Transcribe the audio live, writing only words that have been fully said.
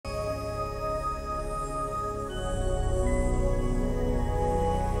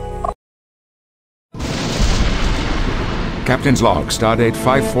Captain's log, stardate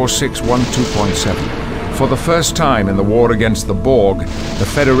 54612.7. For the first time in the war against the Borg, the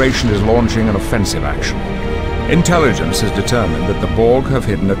Federation is launching an offensive action. Intelligence has determined that the Borg have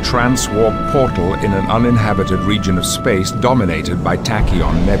hidden a transwarp portal in an uninhabited region of space dominated by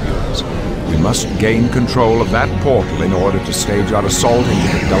tachyon nebulas. We must gain control of that portal in order to stage our assault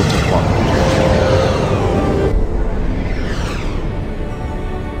into the Delta Quadrant.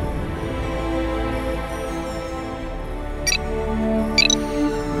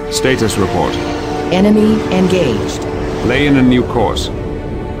 Status report. Enemy engaged. Lay in a new course.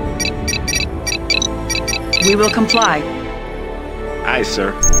 We will comply. Aye,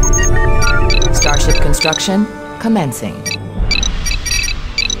 sir. Starship construction commencing.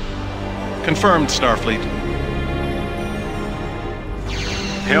 Confirmed, Starfleet.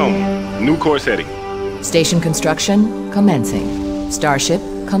 Helm, new course heading. Station construction commencing. Starship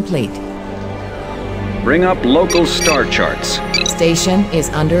complete. Bring up local star charts. Station is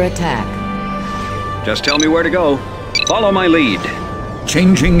under attack. Just tell me where to go. Follow my lead.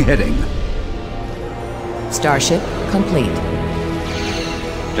 Changing heading. Starship complete.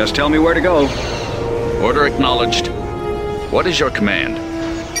 Just tell me where to go. Order acknowledged. What is your command?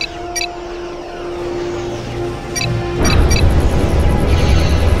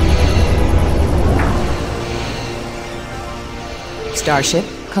 Starship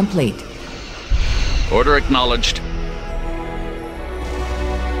complete. Order acknowledged.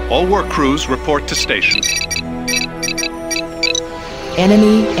 All work crews report to station.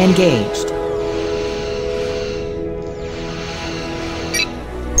 Enemy engaged.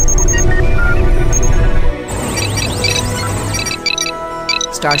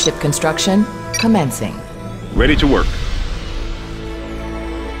 Starship construction commencing. Ready to work.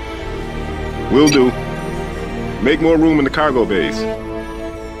 Will do. Make more room in the cargo bays.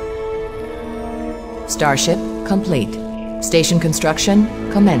 Starship complete. Station construction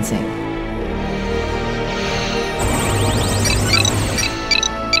commencing.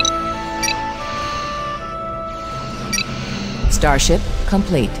 Starship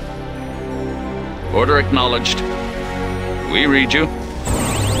complete. Order acknowledged. We read you.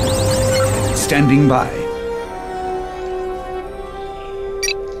 Standing by.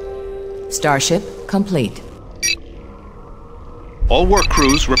 Starship complete. All work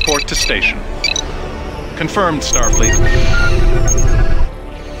crews report to station. Confirmed, Starfleet.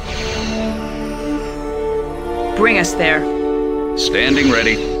 Bring us there. Standing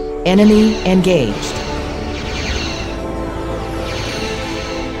ready. Enemy engaged.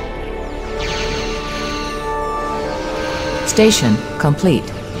 Station complete.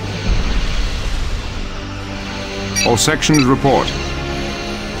 All sections report.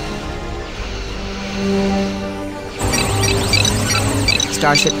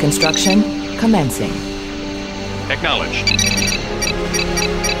 Starship construction commencing. Acknowledged.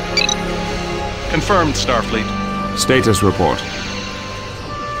 Confirmed, Starfleet. Status report.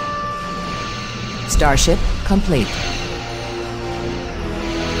 Starship complete.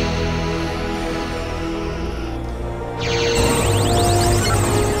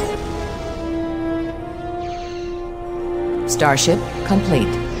 Starship complete.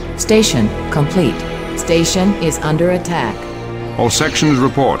 Station complete. Station is under attack. All sections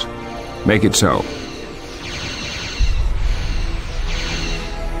report. Make it so.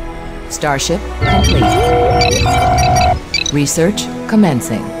 Starship complete. Research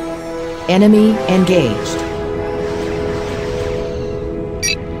commencing. Enemy engaged.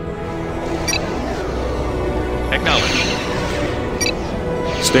 Acknowledged.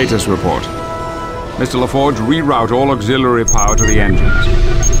 Status report. Mr. LaForge, reroute all auxiliary power to the engines.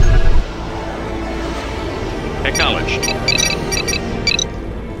 Acknowledged.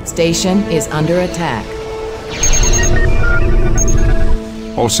 Station is under attack.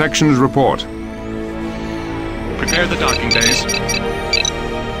 All sections report. Prepare the docking bays.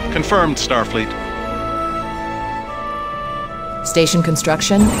 Confirmed, Starfleet. Station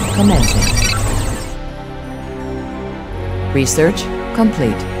construction commencing. Research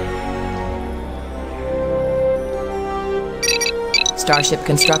complete. Starship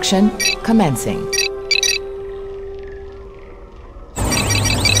construction commencing.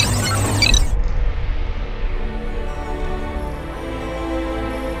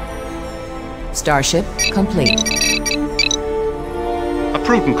 Starship complete. A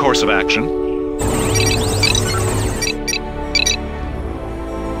prudent course of action.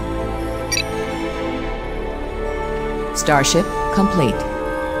 Starship complete.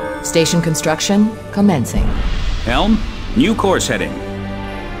 Station construction commencing. Helm, new course heading.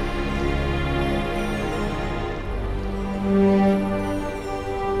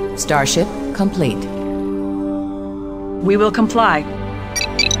 Starship complete. We will comply.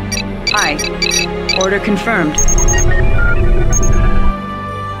 Aye. Order confirmed.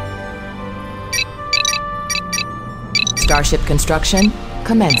 Starship construction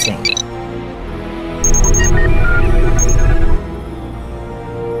commencing.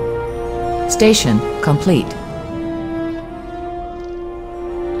 Station complete.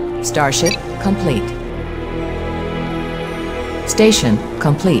 Starship complete. Station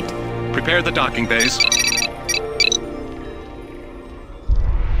complete. Prepare the docking bays.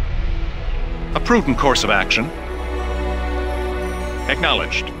 A prudent course of action.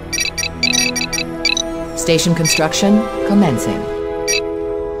 Acknowledged. Station construction commencing.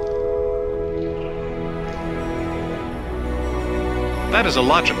 That is a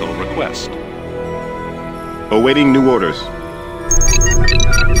logical request. Awaiting new orders.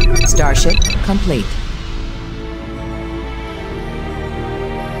 Starship complete.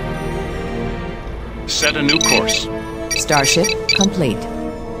 Set a new course. Starship complete.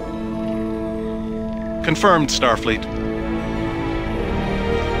 Confirmed, Starfleet.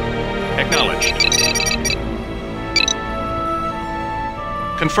 Acknowledged.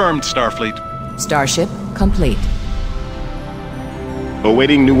 Confirmed, Starfleet. Starship complete.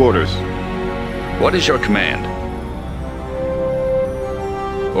 Awaiting new orders. What is your command?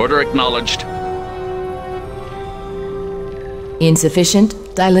 Order acknowledged. Insufficient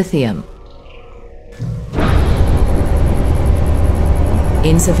dilithium.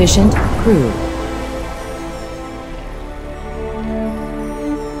 Insufficient crew.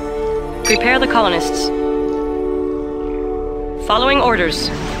 Prepare the colonists. Following orders.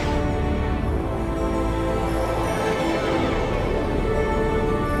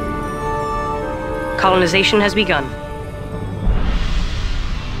 Colonization has begun.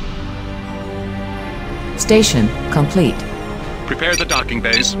 Station complete. Prepare the docking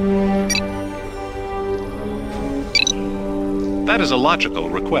bays. That is a logical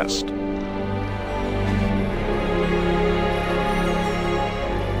request.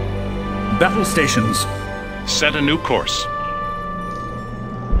 Battle stations. Set a new course.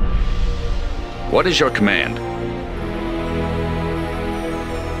 What is your command?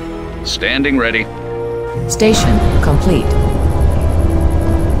 Standing ready. Station complete.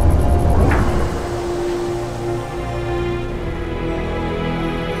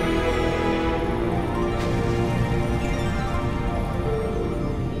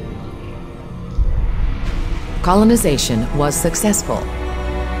 Colonization was successful.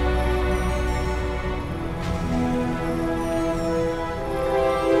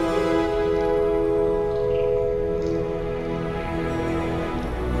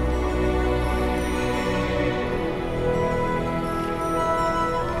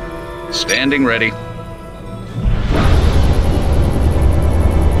 Standing ready.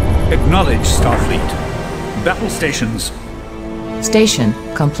 Acknowledge, Starfleet. Battle stations. Station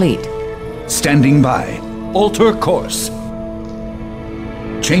complete. Standing by. Alter course.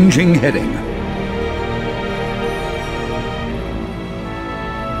 Changing heading.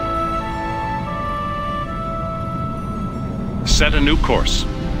 Set a new course.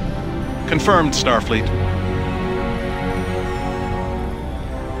 Confirmed, Starfleet.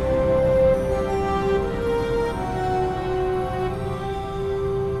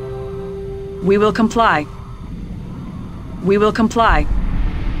 We will comply. We will comply.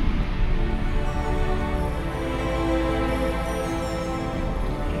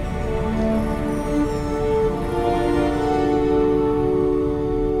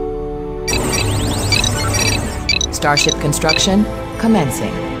 Starship construction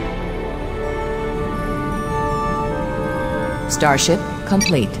commencing. Starship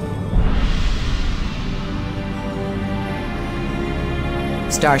complete.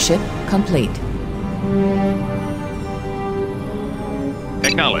 Starship complete.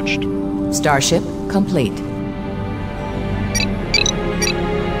 Acknowledged. Starship complete.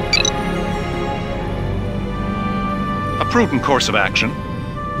 A prudent course of action.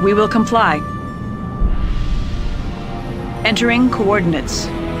 We will comply. Entering coordinates.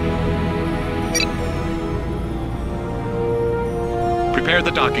 Prepare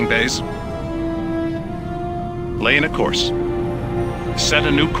the docking bays. Lay in a course. Set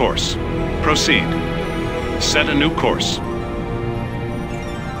a new course. Proceed. Set a new course.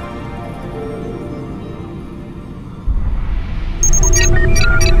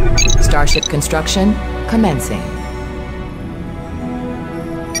 Starship construction commencing.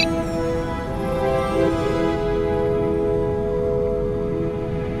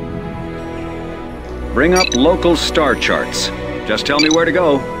 Bring up local star charts. Just tell me where to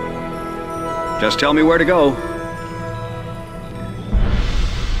go. Just tell me where to go.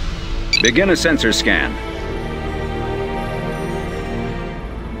 Begin a sensor scan.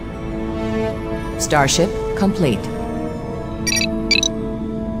 Starship complete.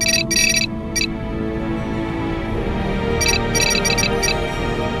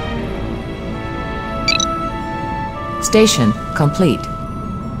 Station complete.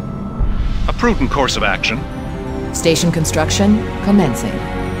 A prudent course of action. Station construction commencing.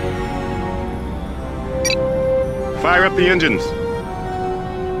 Fire up the engines.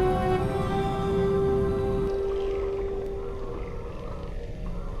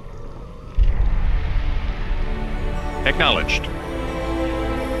 Acknowledged.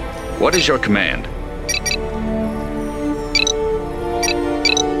 What is your command?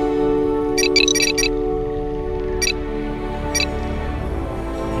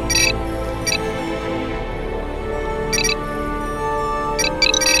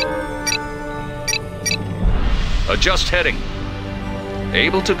 Adjust heading.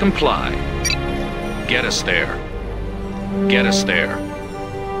 Able to comply. Get us there. Get us there.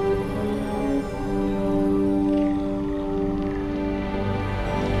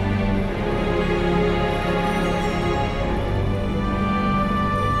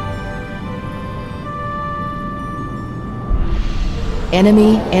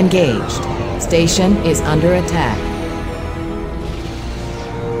 Enemy engaged. Station is under attack.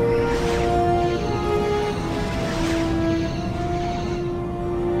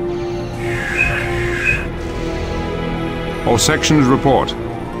 All sections report.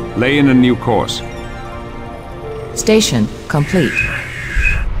 Lay in a new course. Station complete.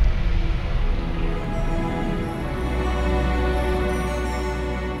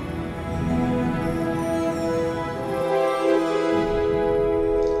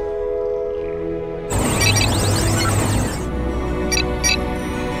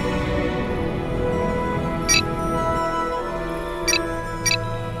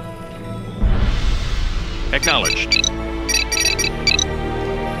 Acknowledged.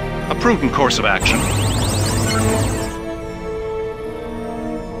 A prudent course of action.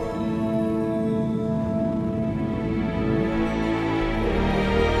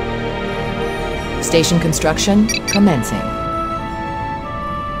 Station construction commencing.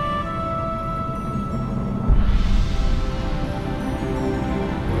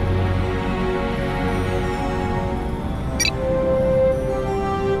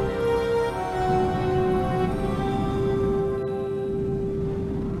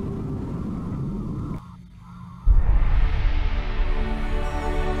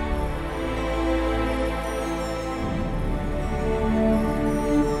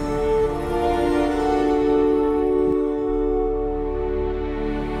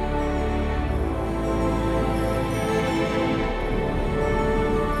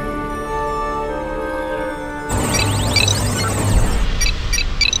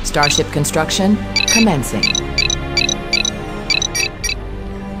 Starship construction commencing.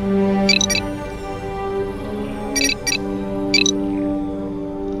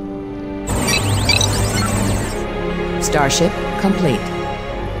 Starship complete.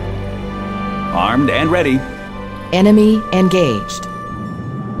 Armed and ready. Enemy engaged.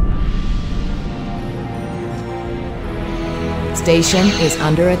 Station is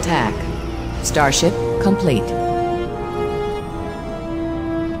under attack. Starship complete.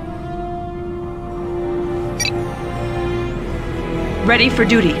 Ready for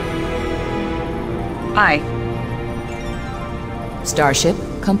duty. Aye. Starship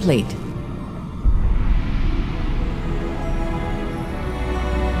complete.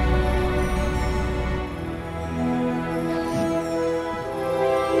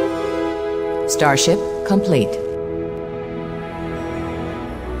 Starship complete.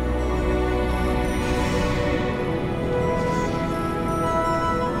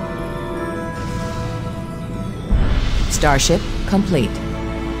 Starship complete.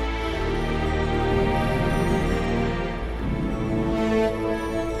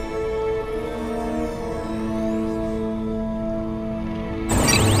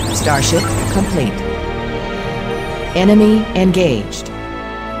 Starship complete. Enemy engaged.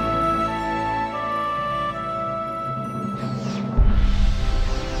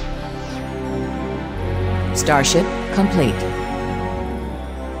 Starship complete.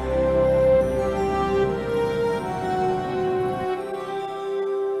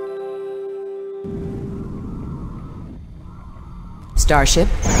 Starship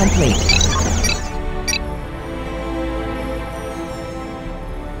complete.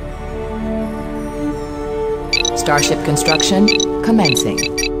 Starship construction commencing.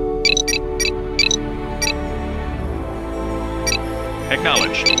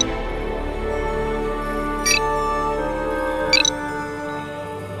 Acknowledged.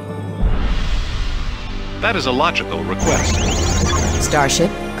 That is a logical request.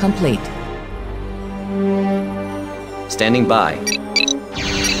 Starship complete. Standing by.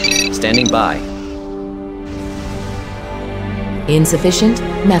 Standing by. Insufficient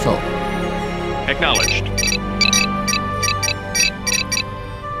metal. Acknowledged.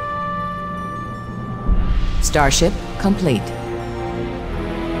 Starship complete.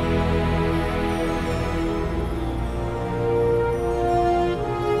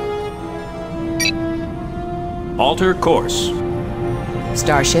 Alter course.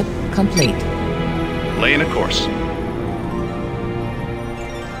 Starship complete. Laying a course.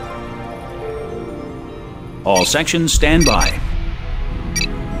 All sections stand by.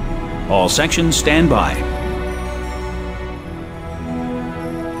 All sections stand by.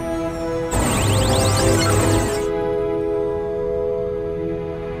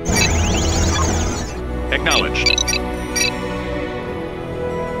 Acknowledged.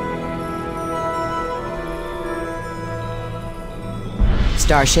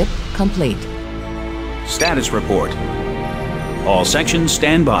 Starship complete. Status report. All sections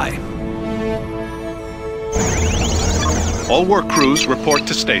stand by. All work crews report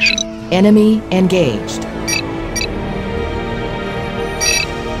to station. Enemy engaged.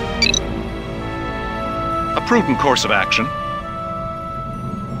 A prudent course of action.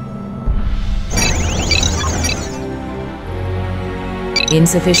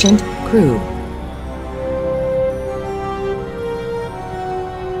 Insufficient crew.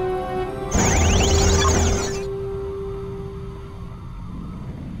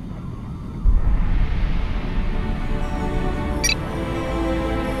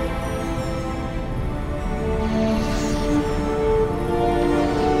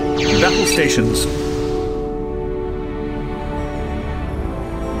 Battle stations.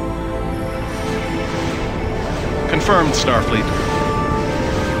 Confirmed, Starfleet.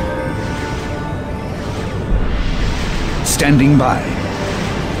 Standing by.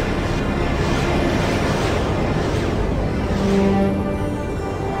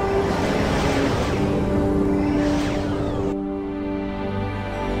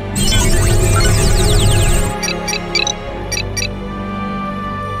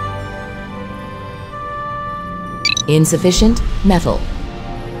 Insufficient metal.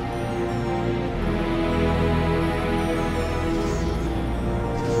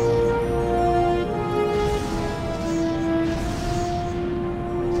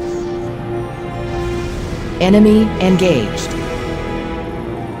 Enemy engaged.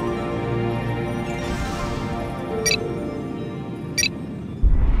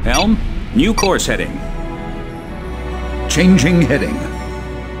 Helm, new course heading. Changing heading.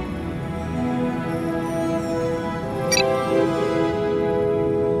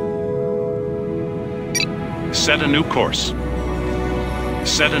 Set a new course.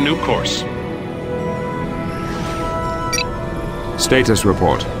 Set a new course. Status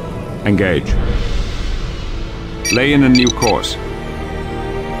report. Engage. Lay in a new course.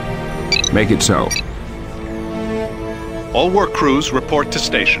 Make it so. All work crews report to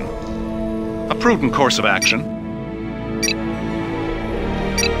station. A prudent course of action.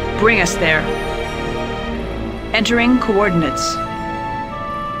 Bring us there. Entering coordinates.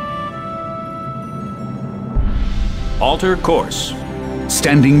 Alter course.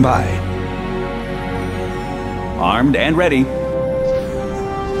 Standing by. Armed and ready.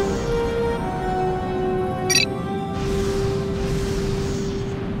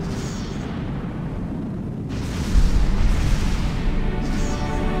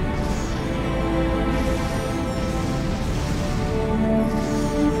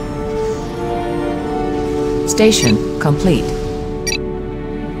 Station complete.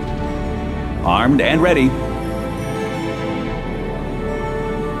 Armed and ready.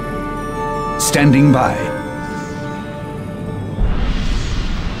 Standing by.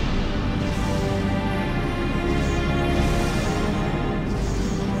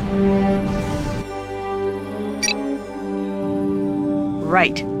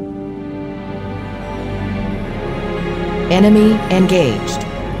 Right. Enemy engaged.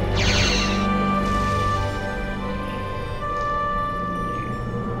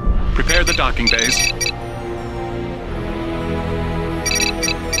 Prepare the docking bays.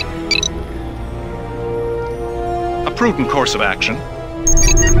 A prudent course of action.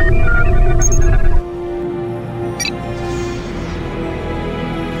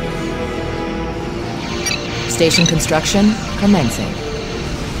 Station construction commencing.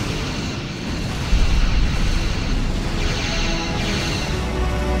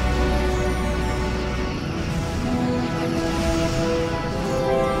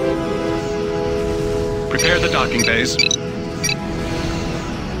 Prepare the docking bays.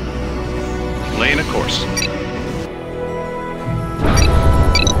 Lay in a course.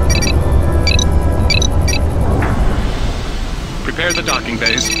 Prepare the docking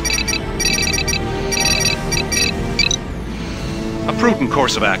bays. A prudent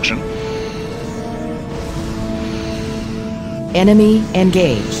course of action. Enemy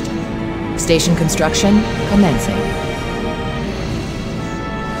engaged. Station construction commencing.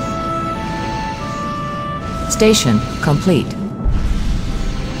 Station complete.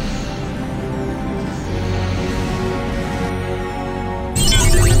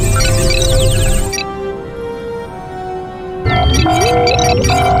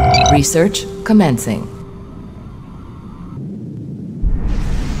 Research commencing.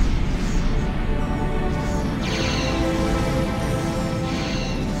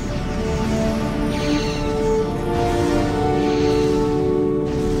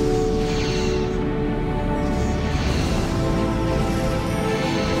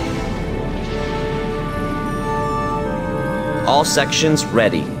 All sections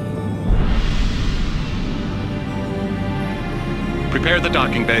ready. Prepare the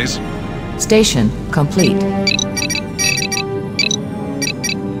docking bays. Station complete.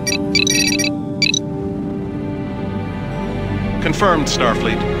 Confirmed,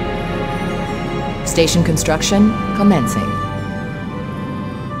 Starfleet. Station construction commencing.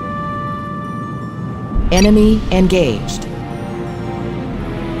 Enemy engaged.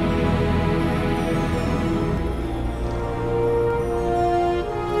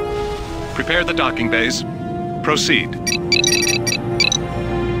 Prepare the docking bays. Proceed.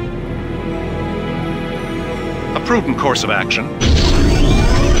 A prudent course of action.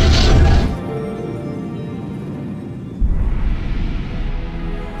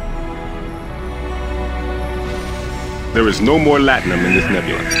 There is no more latinum in this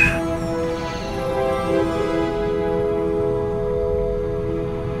nebula.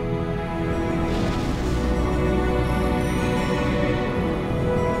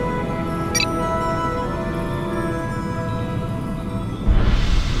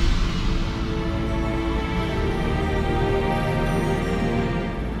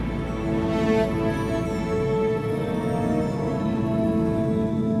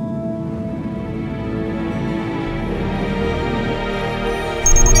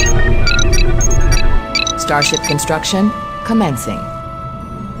 Starship construction commencing.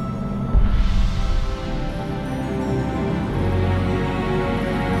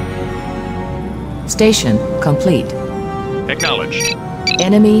 Station complete. Acknowledged.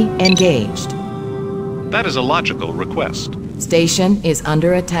 Enemy engaged. That is a logical request. Station is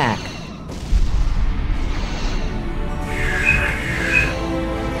under attack.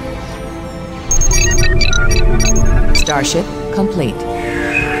 Starship complete.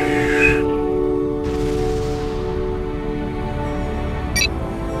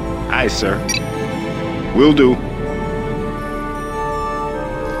 Aye, sir. Will do.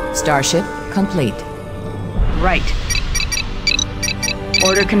 Starship complete. Right.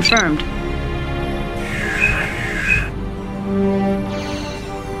 Order confirmed.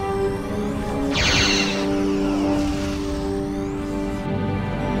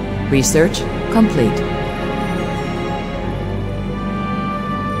 Research complete.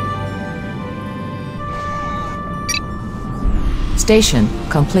 Station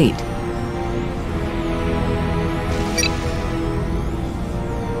complete.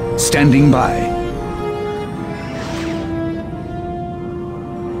 Standing by.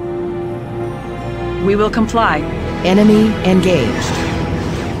 We will comply. Enemy engaged.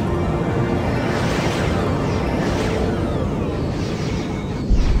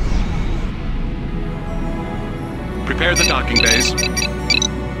 Prepare the docking bays.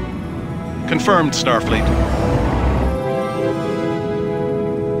 Confirmed, Starfleet.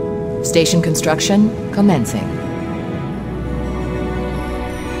 Station construction commencing.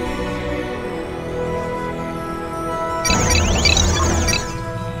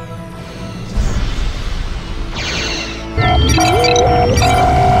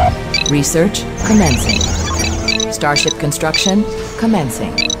 Research commencing. Starship construction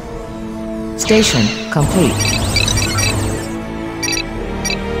commencing. Station complete.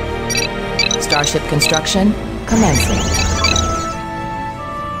 Starship construction commencing.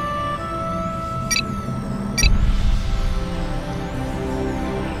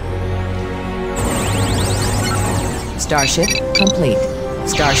 Starship complete.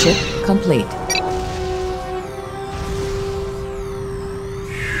 Starship complete.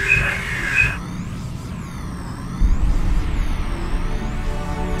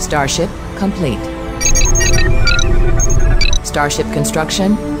 Starship complete. Starship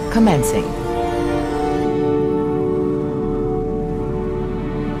construction commencing.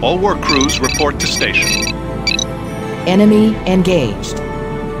 All work crews report to station. Enemy engaged.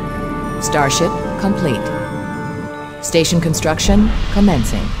 Starship complete. Station construction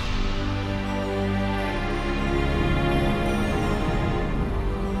commencing.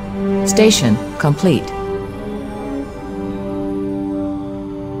 Station complete.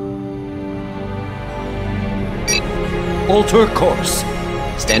 Alter course.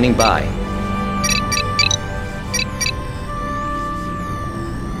 Standing by.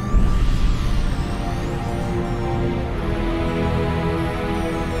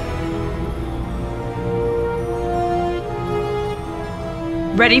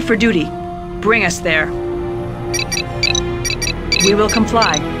 Ready for duty. Bring us there. We will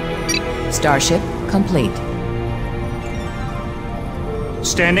comply. Starship complete.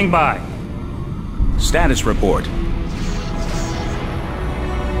 Standing by. Status report.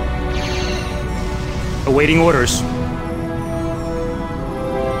 Awaiting orders.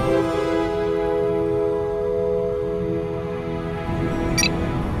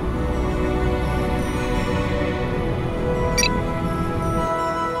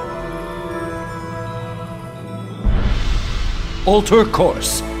 Alter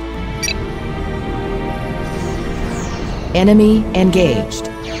course. Enemy engaged.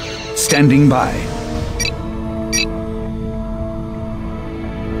 Standing by.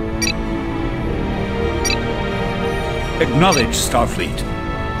 Acknowledge, Starfleet.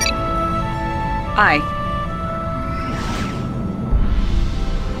 Aye.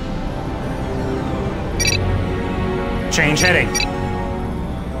 Change heading.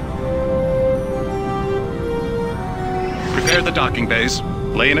 Prepare the docking bays.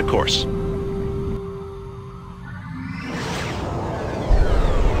 Lay in a course.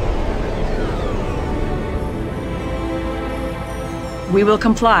 We will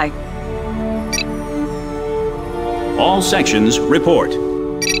comply. All sections report.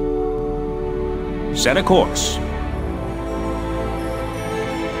 Set a course.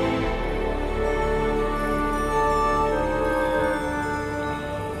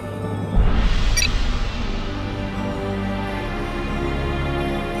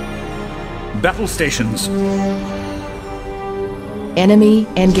 Battle stations. Enemy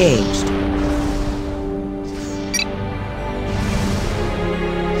engaged.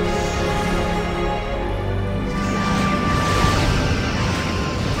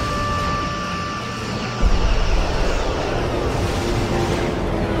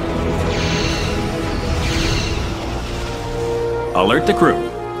 Alert the crew.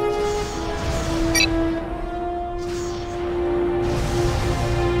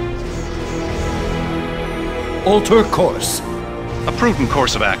 Alter course. A prudent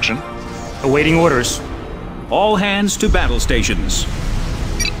course of action. Awaiting orders. All hands to battle stations.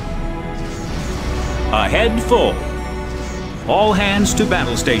 Ahead full. All hands to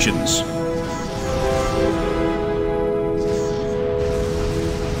battle stations.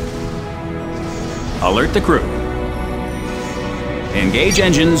 Alert the crew. Engage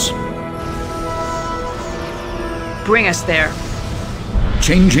engines. Bring us there.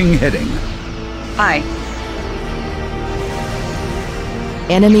 Changing heading. Aye.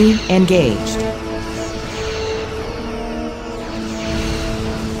 Enemy engaged.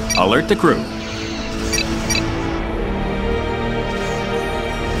 Alert the crew.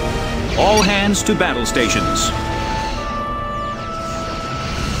 All hands to battle stations.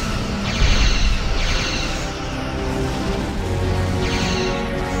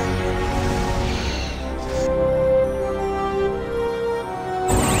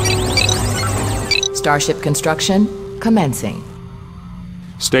 Starship construction commencing.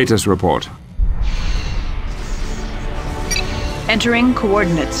 Status report. Entering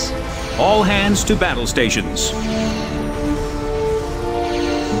coordinates. All hands to battle stations.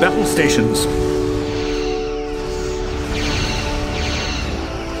 Battle stations.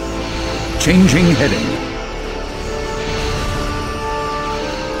 Changing heading.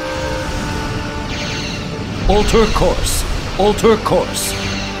 Alter course. Alter course.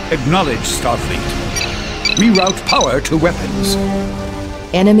 Acknowledge, Starfleet. Reroute power to weapons.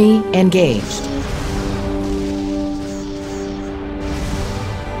 Enemy engaged.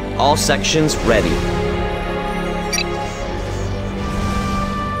 All sections ready.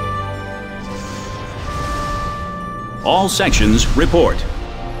 All sections report.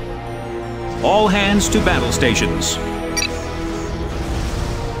 All hands to battle stations.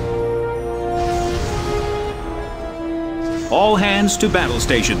 All hands to battle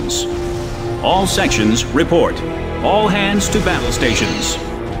stations. All sections report. All hands to battle stations.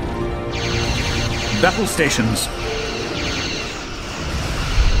 Battle stations.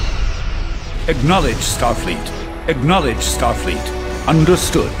 Acknowledge, Starfleet. Acknowledge, Starfleet.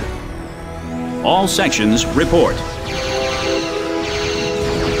 Understood. All sections report.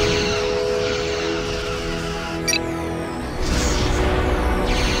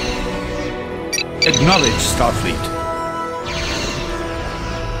 Acknowledge, Starfleet.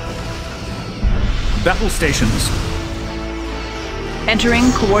 Battle stations. Entering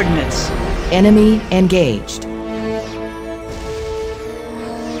coordinates. Enemy engaged.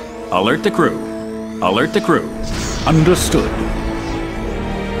 Alert the crew. Alert the crew. Understood.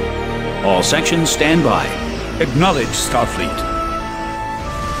 All sections stand by. Acknowledge, Starfleet.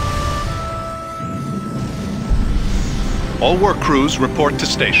 All work crews report to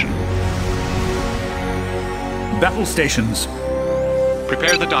station. Battle stations.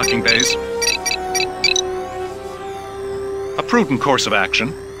 Prepare the docking bays. A prudent course of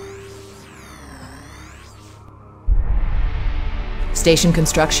action. Station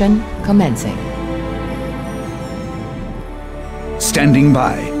construction commencing. Standing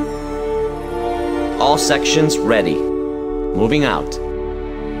by. All sections ready. Moving out.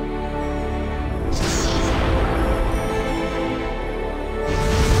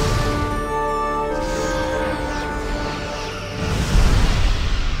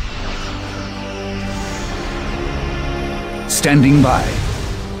 Standing by.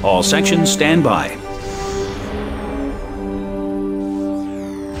 All sections stand by.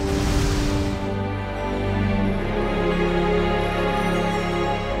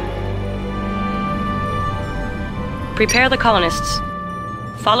 Prepare the colonists.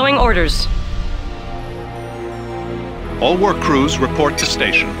 Following orders. All work crews report to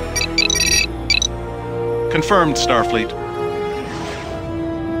station. Confirmed, Starfleet.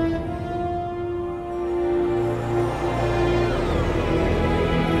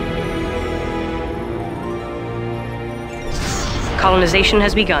 Colonization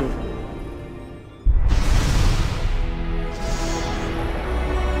has begun.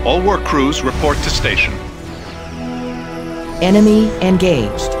 All work crews report to station. Enemy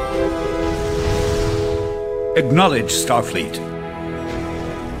engaged. Acknowledge, Starfleet.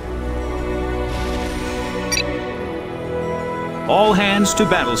 All hands to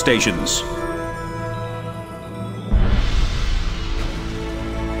battle stations.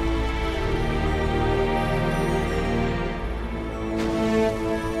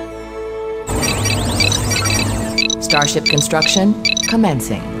 Starship construction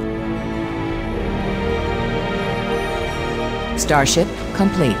commencing. Starship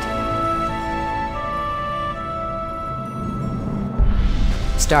complete.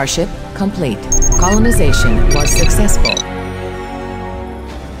 Starship complete. Colonization was successful.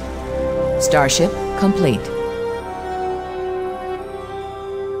 Starship complete.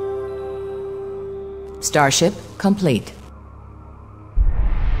 Starship complete.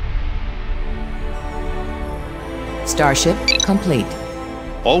 Starship complete.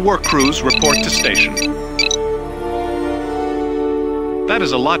 All work crews report to station. That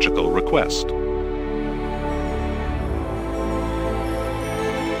is a logical request.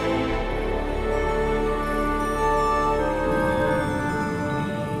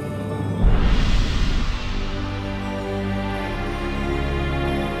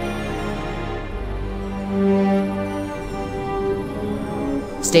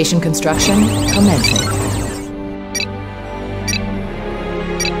 Station construction commencing.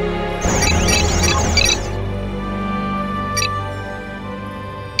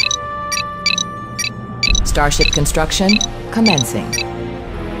 Starship construction commencing.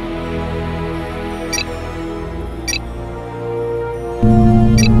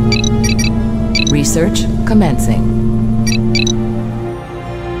 Research commencing.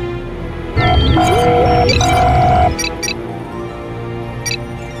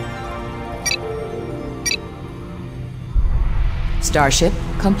 Starship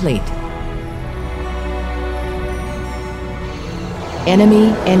complete. Enemy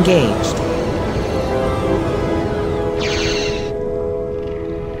engaged.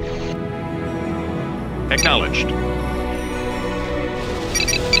 Acknowledged.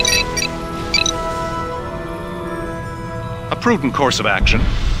 A prudent course of action.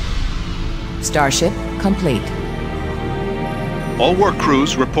 Starship complete. All work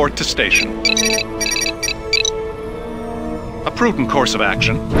crews report to station. A prudent course of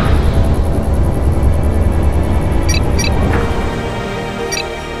action.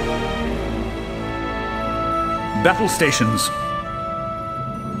 Battle stations.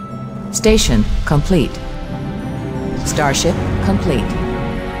 Station complete. Starship complete.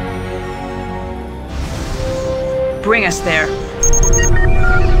 Bring us there.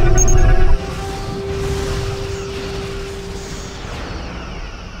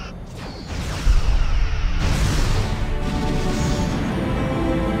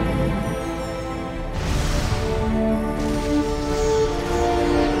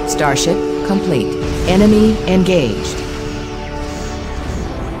 Starship complete. Enemy engaged.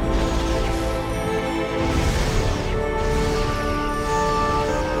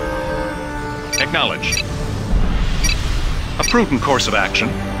 Acknowledged. A prudent course of action.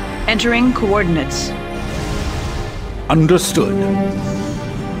 Entering coordinates. Understood.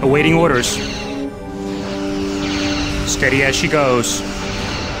 Awaiting orders. Steady as she goes.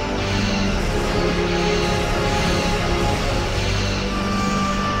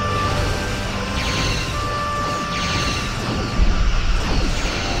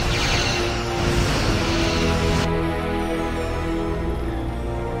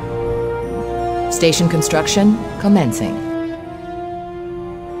 Station construction commencing.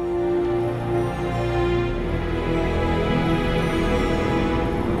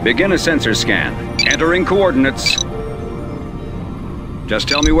 Begin a sensor scan. Entering coordinates. Just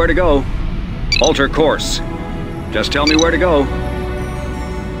tell me where to go. Alter course. Just tell me where to go.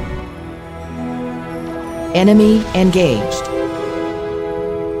 Enemy engaged.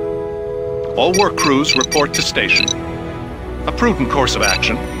 All work crews report to station. A prudent course of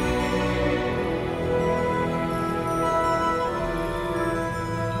action.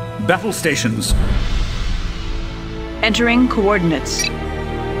 Battle stations. Entering coordinates.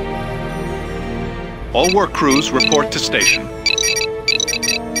 All work crews report to station.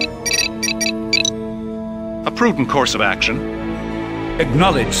 A prudent course of action.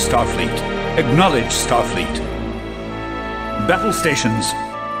 Acknowledge, Starfleet. Acknowledge, Starfleet. Battle stations.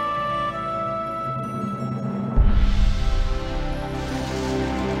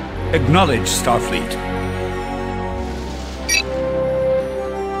 Acknowledge, Starfleet.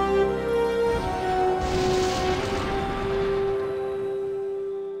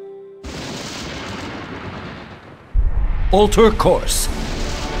 Alter course.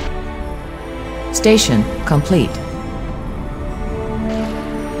 Station complete.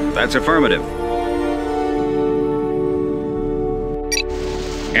 That's affirmative.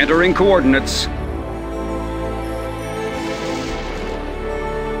 Entering coordinates.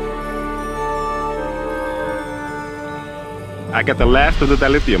 I get the last of the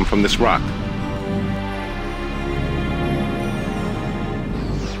dilithium from this rock.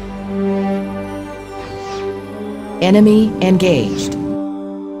 Enemy engaged.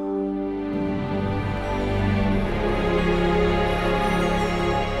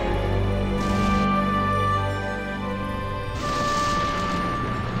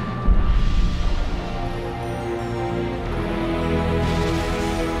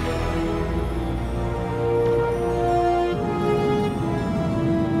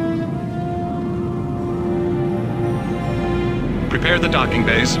 Prepare the docking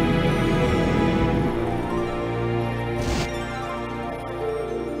bays.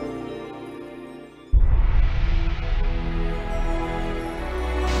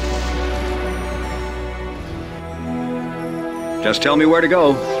 Just tell me where to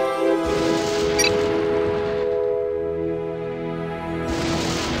go.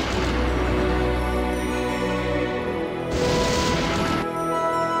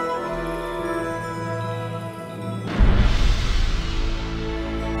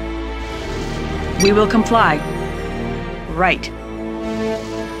 We will comply. Right.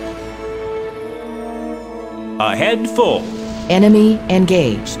 Ahead full. Enemy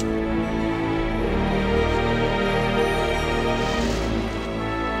engaged.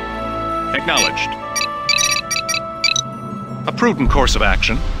 Acknowledged. A prudent course of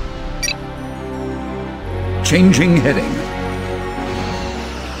action. Changing heading.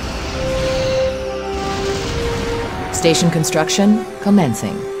 Station construction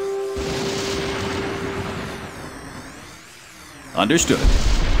commencing. Understood.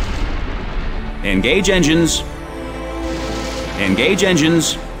 Engage engines. Engage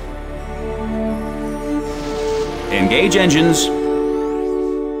engines. Engage engines.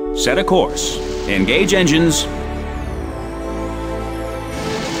 Set a course. Engage engines.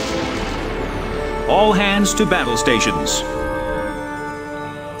 All hands to battle stations.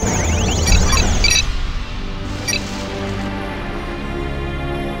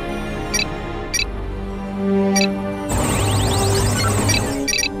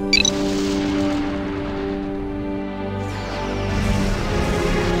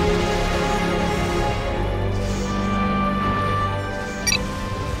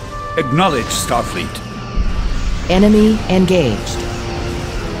 Acknowledge, Starfleet. Enemy engaged.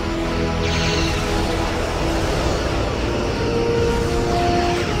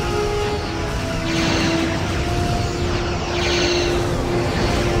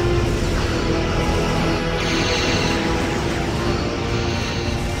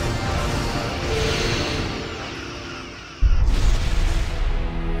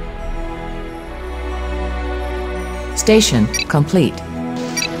 Station complete.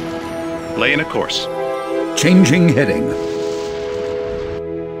 Laying a course. Changing heading.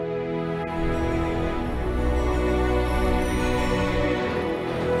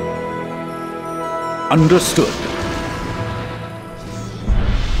 Understood.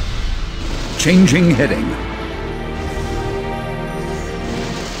 Changing heading.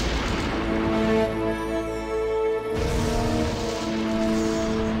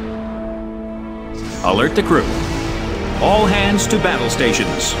 Alert the crew. All hands to battle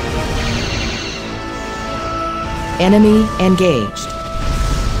stations. Enemy engaged.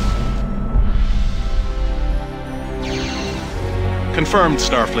 Confirmed,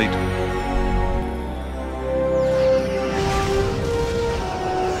 Starfleet.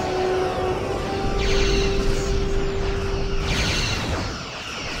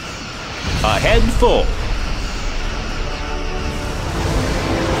 Ahead full.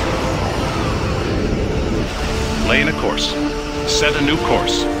 Laying a course. Set a new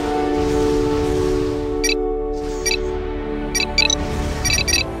course.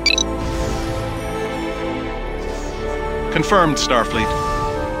 Confirmed, Starfleet.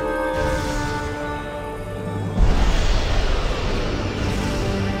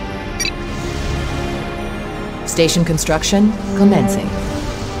 Station construction commencing.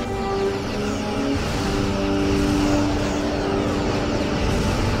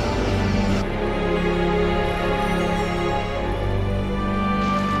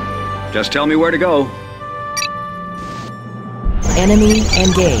 Just tell me where to go. Enemy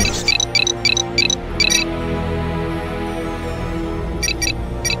engaged.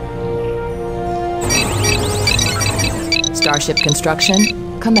 Starship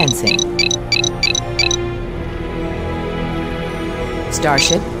construction commencing.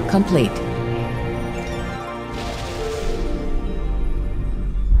 Starship complete.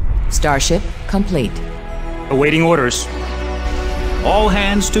 Starship complete. Awaiting orders. All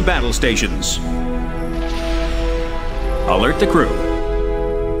hands to battle stations. Alert the crew.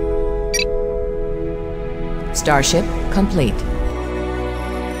 Starship complete.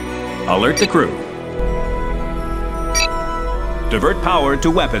 Alert the crew. Divert power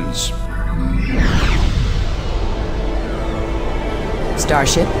to weapons.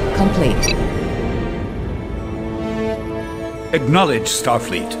 Starship complete. Acknowledge,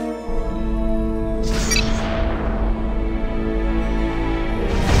 Starfleet.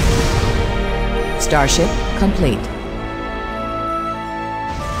 Starship complete.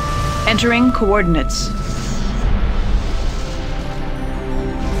 Entering coordinates.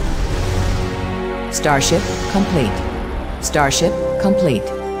 Starship complete. Starship complete.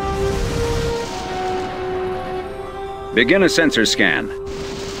 Begin a sensor scan.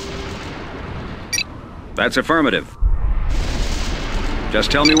 That's affirmative.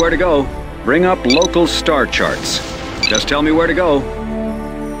 Just tell me where to go. Bring up local star charts. Just tell me where to go.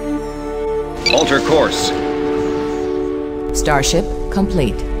 Alter course. Starship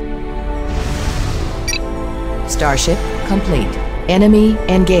complete. Starship complete. Enemy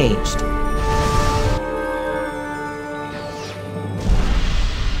engaged.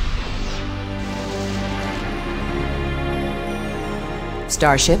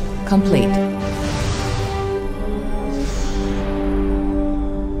 Starship complete.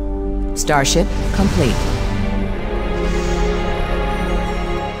 Starship complete.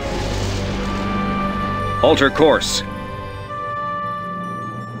 Alter course.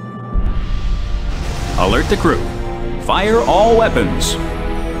 Alert the crew. Fire all weapons.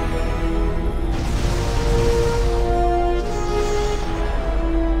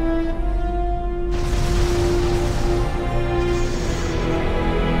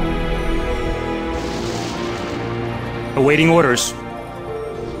 Awaiting orders.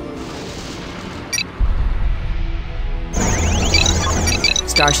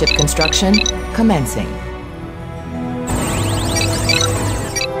 Starship construction commencing.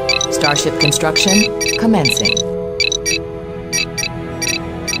 Starship construction commencing.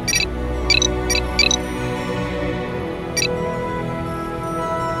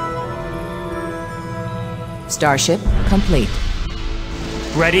 Starship complete.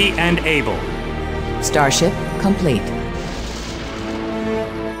 Ready and able. Starship complete.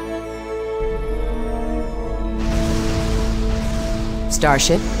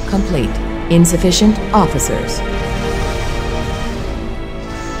 Starship complete. Insufficient officers.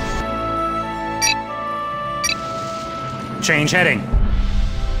 Change heading.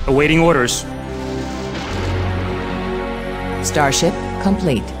 Awaiting orders. Starship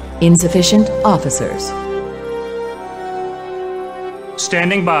complete. Insufficient officers.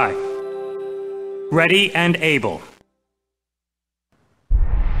 Standing by. Ready and able.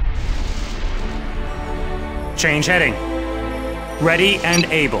 Change heading. Ready and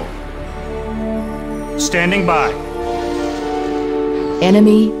able. Standing by.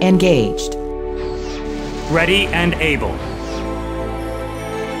 Enemy engaged. Ready and able.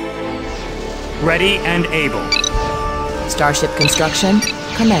 Ready and able. Starship construction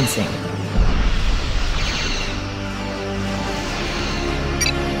commencing.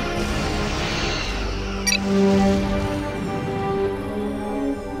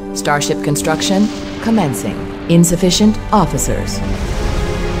 Starship construction commencing. Insufficient officers.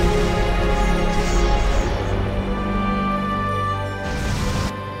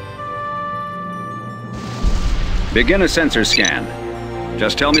 Begin a sensor scan.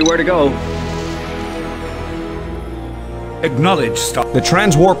 Just tell me where to go. Acknowledge, Starfleet. The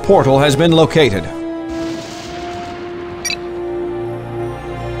transwarp portal has been located.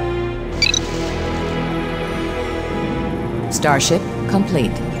 Starship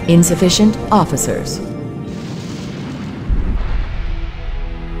complete. Insufficient officers.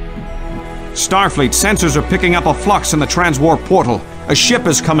 Starfleet, sensors are picking up a flux in the transwarp portal. A ship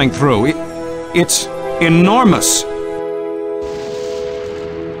is coming through. It's enormous.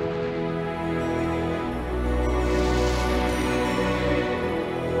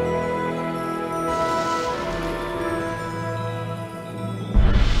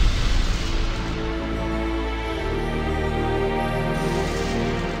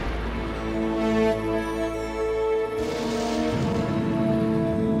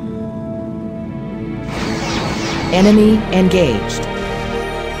 Enemy engaged.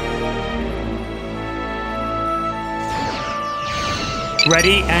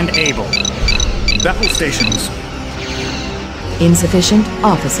 Ready and able. Battle stations. Insufficient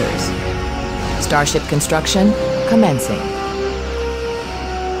officers. Starship construction commencing.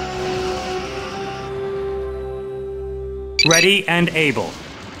 Ready and able.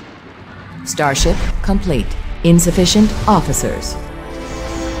 Starship complete. Insufficient officers.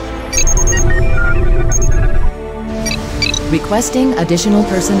 Requesting additional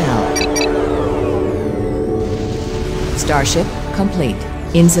personnel. Starship complete.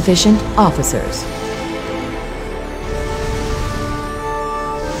 Insufficient officers.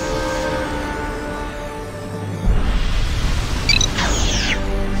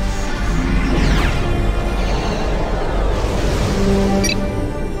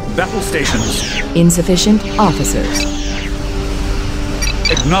 Battle stations. Insufficient officers.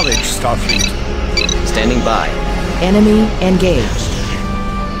 Acknowledge, Starfleet. Standing by. Enemy engaged.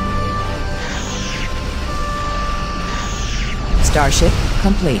 Starship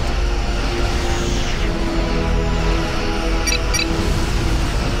complete.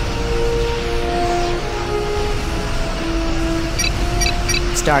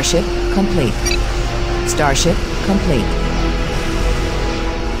 Starship complete. Starship complete.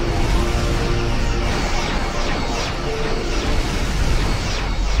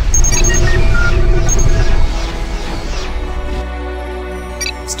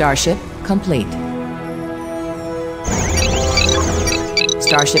 Starship complete.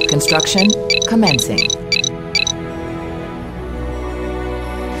 Starship construction commencing.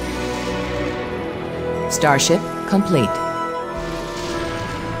 Starship complete.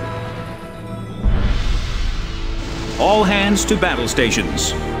 All hands to battle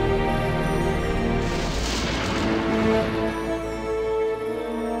stations.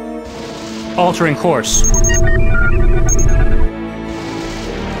 Altering course.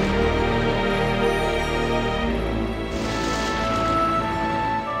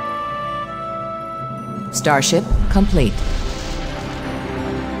 Starship complete.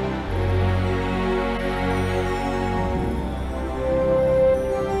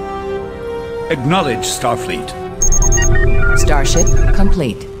 Acknowledge, Starfleet. Starship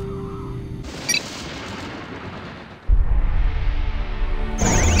complete.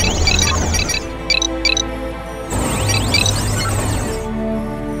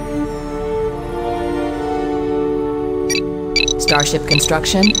 Starship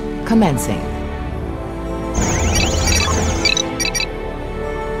construction commencing.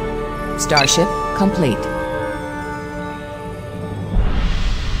 Starship complete.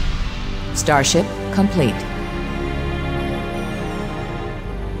 Starship complete.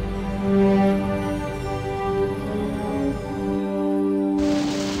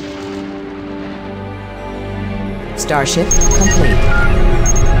 Starship complete.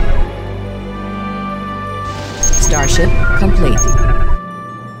 Starship complete.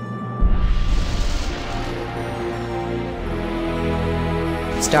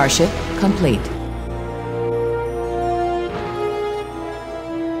 Starship complete.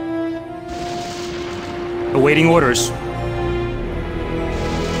 Awaiting orders.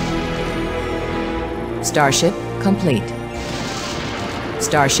 Starship complete.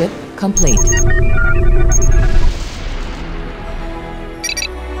 Starship complete.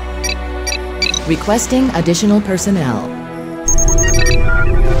 Requesting additional personnel.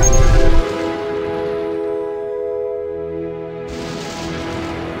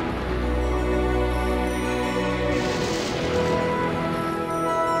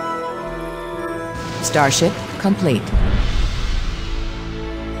 Starship complete.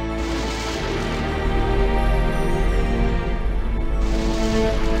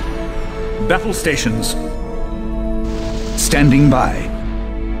 Battle stations. Standing by.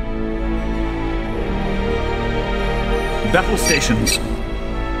 Battle stations.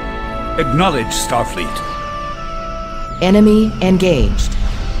 Acknowledge, Starfleet. Enemy engaged.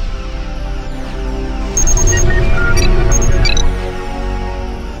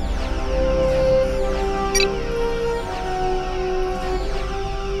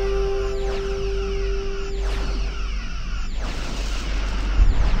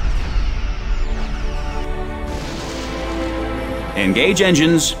 Engage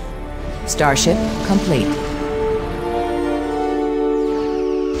engines. Starship complete.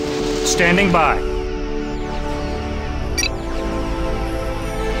 Standing by.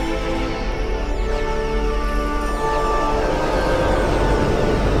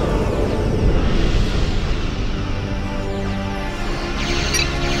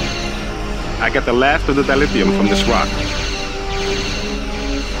 I get the last of the dilithium from this rock.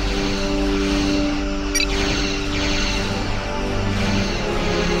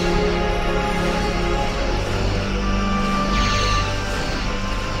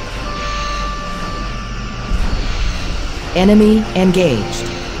 Enemy engaged.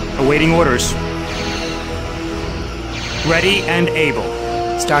 Awaiting orders. Ready and able.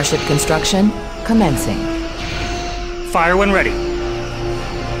 Starship construction commencing. Fire when ready.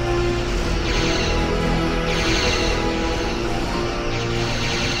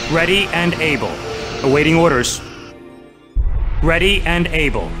 Ready and able. Awaiting orders. Ready and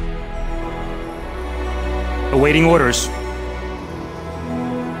able. Awaiting orders.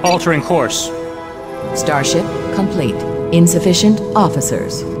 Altering course. Starship complete. Insufficient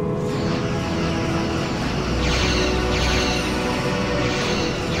officers.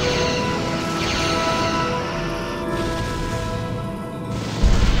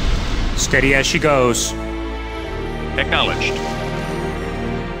 Steady as she goes. Acknowledged.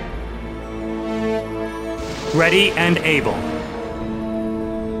 Ready and able.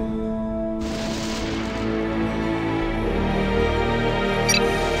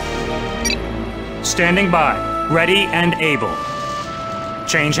 Standing by. Ready and able.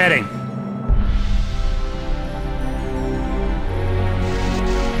 Change heading.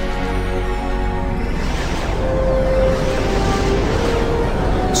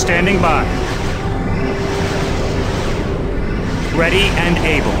 Standing by. Ready and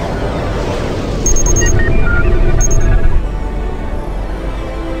able.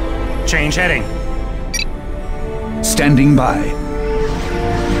 Change heading. Standing by.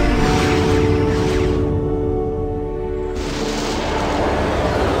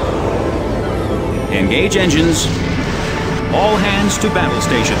 Engage engines. All hands to battle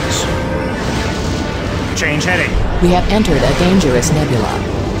stations. Change heading. We have entered a dangerous nebula.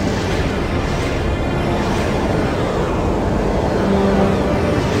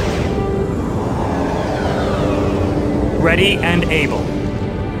 Ready and able.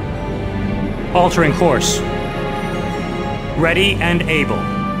 Altering course. Ready and able.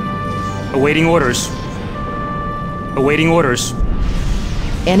 Awaiting orders. Awaiting orders.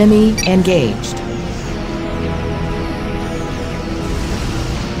 Enemy engaged.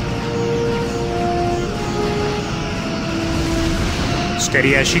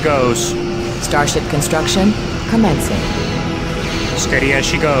 Steady as she goes. Starship construction commencing. Steady as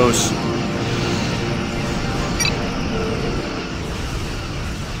she goes.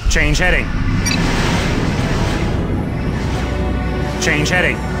 Change heading. Change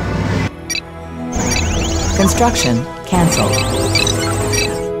heading. Construction cancelled.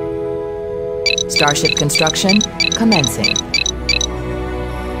 Starship construction commencing.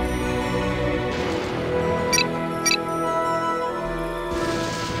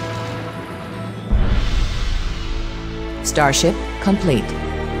 Starship complete.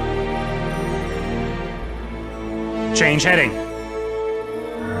 Change heading.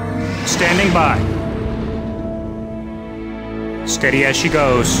 Standing by. Steady as she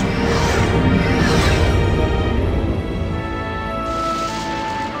goes.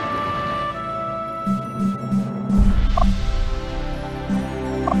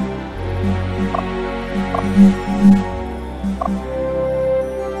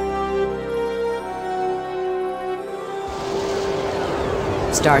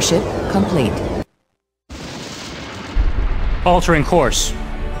 Starship complete. Altering course.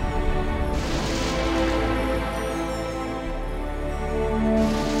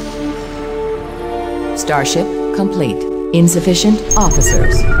 Starship complete. Insufficient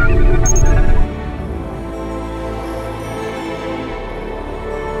officers.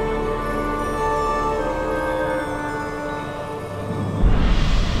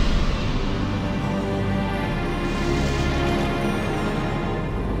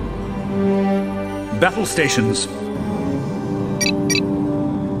 Battle stations.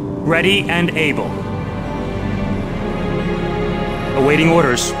 Ready and able. Awaiting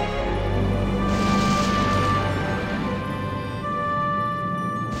orders.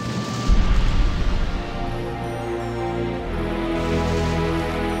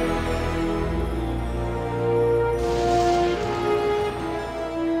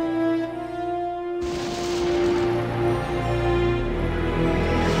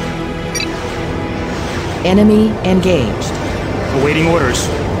 Enemy engaged. Awaiting orders.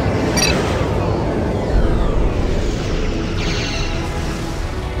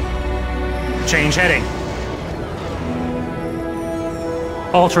 Change heading.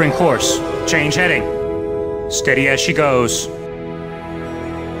 Altering course. Change heading. Steady as she goes.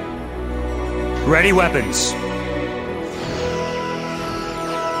 Ready weapons.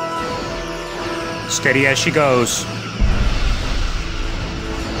 Steady as she goes.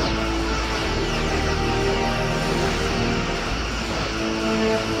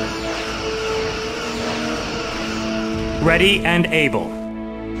 Ready and able.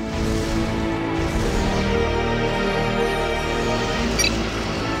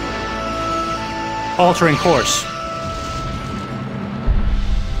 Altering course.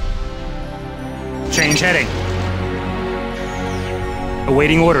 Change heading.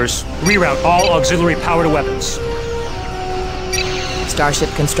 Awaiting orders. Reroute all auxiliary power to weapons. Starship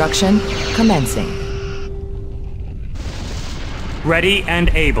construction commencing. Ready and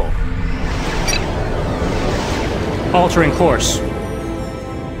able. Altering course.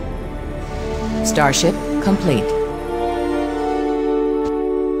 Starship complete.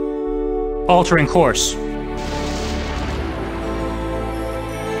 Altering course.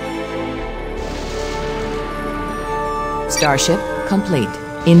 Starship complete.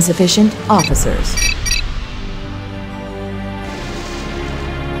 Insufficient officers.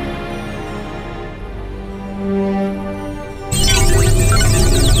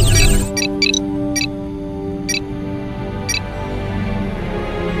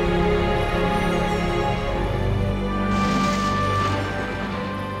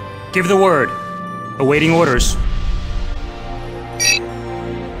 Give the word. Awaiting orders.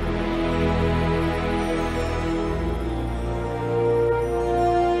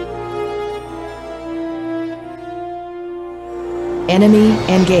 Enemy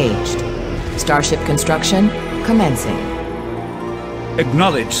engaged. Starship construction commencing.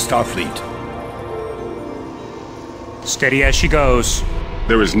 Acknowledge, Starfleet. Steady as she goes.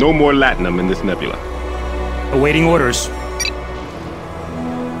 There is no more latinum in this nebula. Awaiting orders.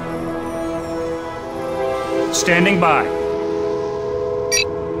 Standing by.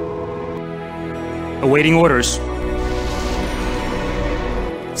 Awaiting orders.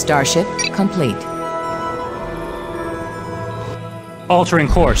 Starship complete. Altering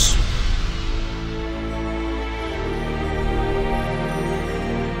course.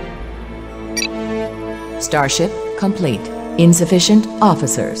 Starship complete. Insufficient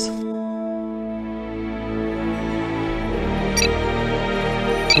officers.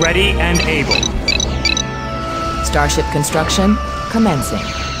 Ready and able. Starship construction commencing.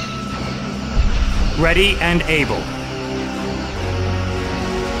 Ready and able.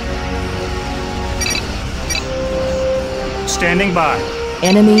 Standing by.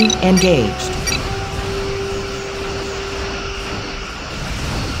 Enemy engaged.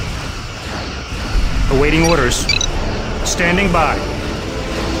 Awaiting orders. Standing by.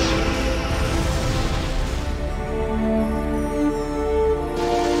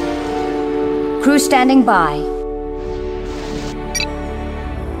 Crew standing by.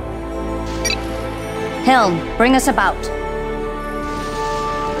 Helm, bring us about.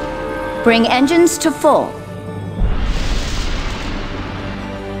 Bring engines to full.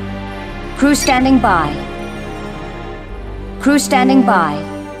 Crew standing by. Crew standing by.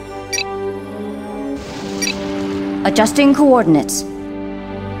 Adjusting coordinates.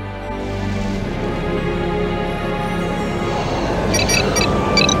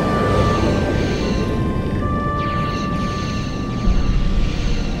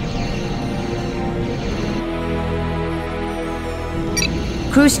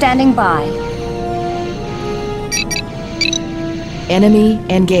 Crew standing by. Enemy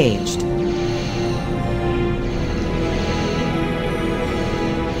engaged.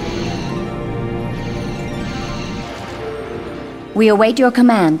 We await your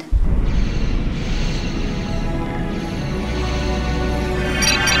command.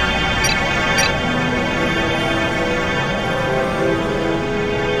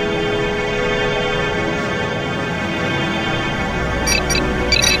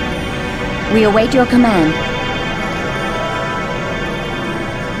 We await your command.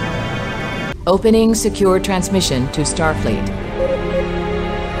 Opening secure transmission to Starfleet.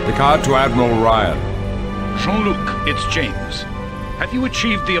 Picard to Admiral Ryan. Jean-Luc, it's James. Have you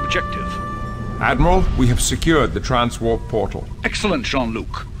achieved the objective? Admiral, we have secured the transwarp portal. Excellent,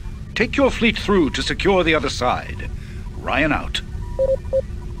 Jean-Luc. Take your fleet through to secure the other side. Ryan out.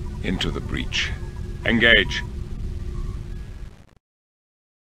 Into the breach. Engage.